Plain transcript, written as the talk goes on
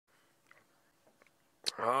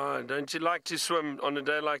Oh, don't you like to swim on a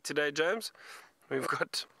day like today, James? We've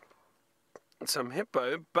got some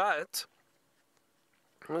hippo, but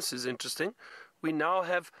this is interesting. We now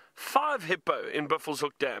have 5 hippo in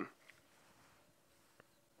Buffleshoek Dam.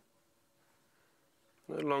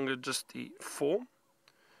 No longer just the 4.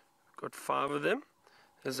 Got 5 of them.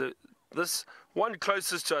 This one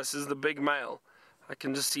closest to us is the big male. I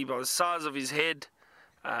can just see by the size of his head,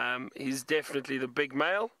 he's definitely the big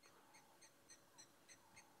male.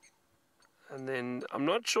 And then I'm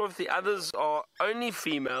not sure if the others are only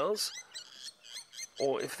females,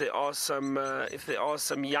 or if there are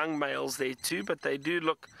some young males there too. But they do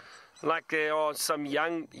look like there are some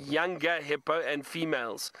younger hippo and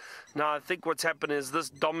females. Now I think what's happened is this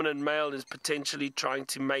dominant male is potentially trying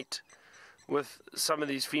to mate with some of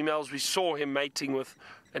these females. We saw him mating with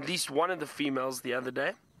at least one of the females the other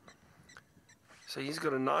day. So he's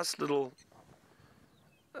got a nice little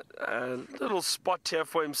spot here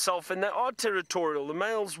for himself, and they are territorial. The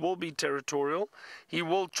males will be territorial. He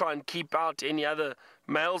will try and keep out any other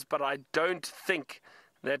males, but I don't think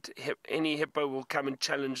that any hippo will come and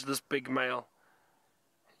challenge this big male.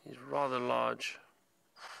 He's rather large.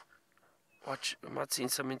 Watch, I might see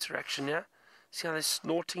some interaction here. See how they're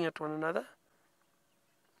snorting at one another?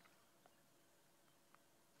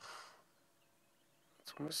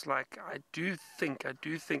 It's almost like I do think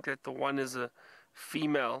that the one is a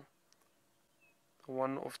female. The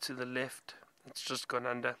one off to the left, it's just gone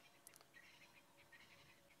under.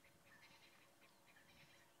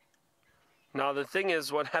 Now the thing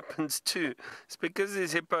is, what happens too is because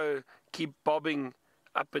these hippo keep bobbing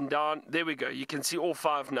up and down. There we go. You can see all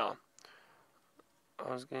 5 now.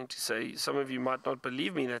 I was going to say, some of you might not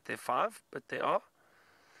believe me that they're 5, but they are.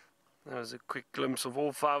 There was a quick glimpse of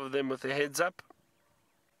all 5 of them with their heads up.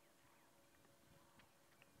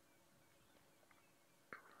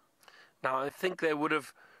 Now I think they would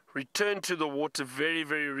have returned to the water very,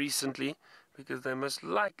 very recently, because they most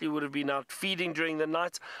likely would have been out feeding during the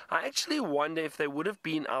night. I actually wonder if they would have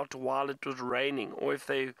been out while it was raining, or if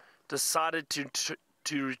they decided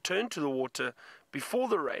to return to the water before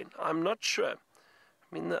the rain. I'm not sure.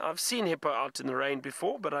 I mean, I've seen hippo out in the rain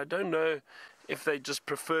before, but I don't know if they just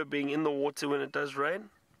prefer being in the water when it does rain.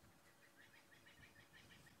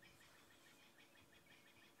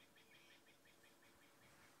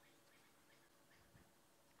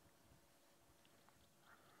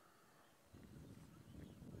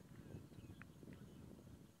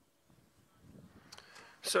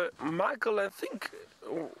 So, Michael, I think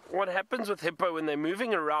what happens with hippo when they're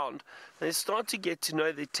moving around, they start to get to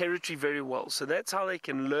know their territory very well. So that's how they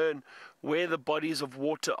can learn where the bodies of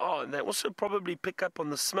water are. And they also probably pick up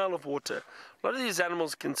on the smell of water. A lot of these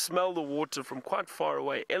animals can smell the water from quite far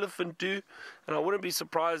away. Elephant do, and I wouldn't be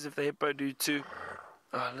surprised if the hippo do too.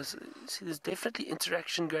 Oh, listen, see, there's definitely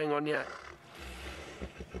interaction going on here.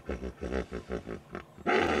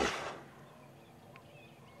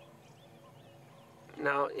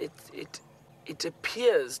 Now, it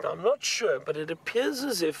appears, now I'm not sure, but it appears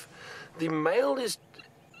as if the male is,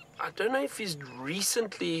 I don't know if he's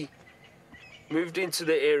recently moved into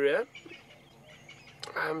the area.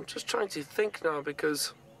 I'm just trying to think now,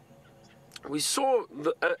 because we saw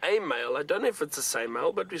a male, I don't know if it's the same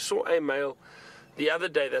male, but we saw a male the other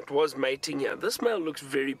day that was mating here. This male looks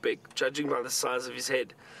very big, judging by the size of his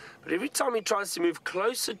head. But every time he tries to move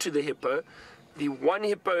closer to the hippo, the one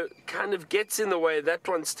hippo kind of gets in the way. That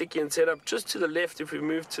one's sticky and set up just to the left. If we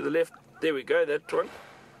move to the left, there we go, that one.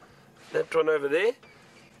 That one over there.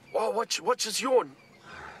 Oh, watch his yawn.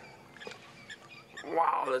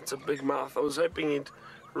 Wow, that's a big mouth. I was hoping he'd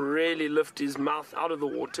really lift his mouth out of the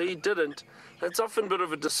water. He didn't. That's often a bit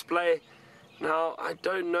of a display. Now, I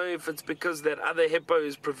don't know if it's because that other hippo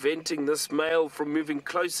is preventing this male from moving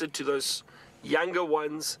closer to those younger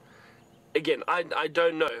ones. Again, I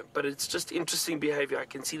don't know, but it's just interesting behavior. I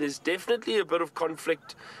can see there's definitely a bit of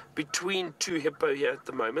conflict between 2 hippo here at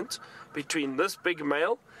the moment, between this big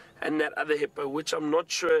male and that other hippo, which I'm not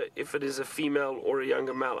sure if it is a female or a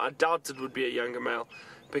younger male. I doubt it would be a younger male,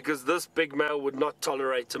 because this big male would not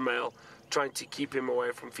tolerate a male trying to keep him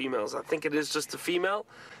away from females. I think it is just a female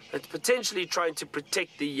that's potentially trying to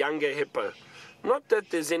protect the younger hippo. Not that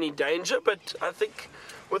there's any danger, but I think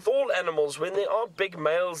with all animals, when there are big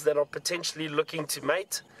males that are potentially looking to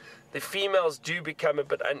mate, the females do become a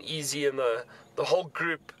bit uneasy in the whole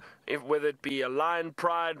group, whether it be a lion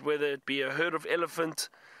pride, whether it be a herd of elephant.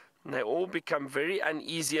 And they all become very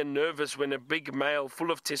uneasy and nervous when a big male full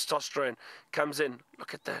of testosterone comes in.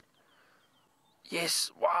 Look at that.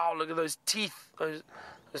 Yes, wow, look at those teeth, those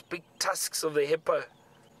big tusks of the hippo.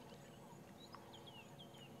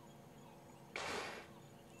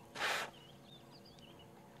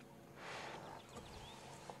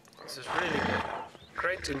 This is really good.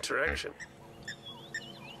 Great interaction.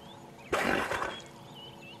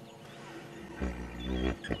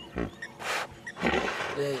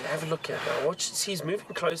 There, have a look at now. Watch, see, he's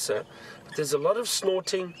moving closer, but there's a lot of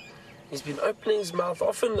snorting. He's been opening his mouth,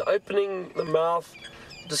 often opening the mouth,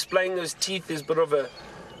 displaying those teeth. There's a bit of a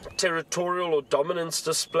territorial or dominance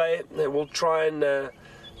display. They will try and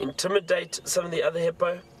intimidate some of the other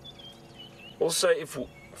hippo. Also, if,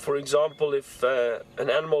 for example, if an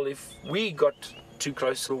animal, if we got too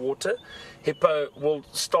close to the water, hippo will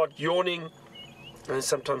start yawning and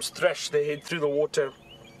sometimes thrash their head through the water.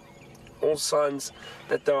 All signs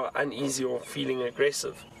that they are uneasy or feeling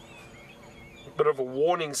aggressive. A bit of a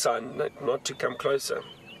warning sign not to come closer.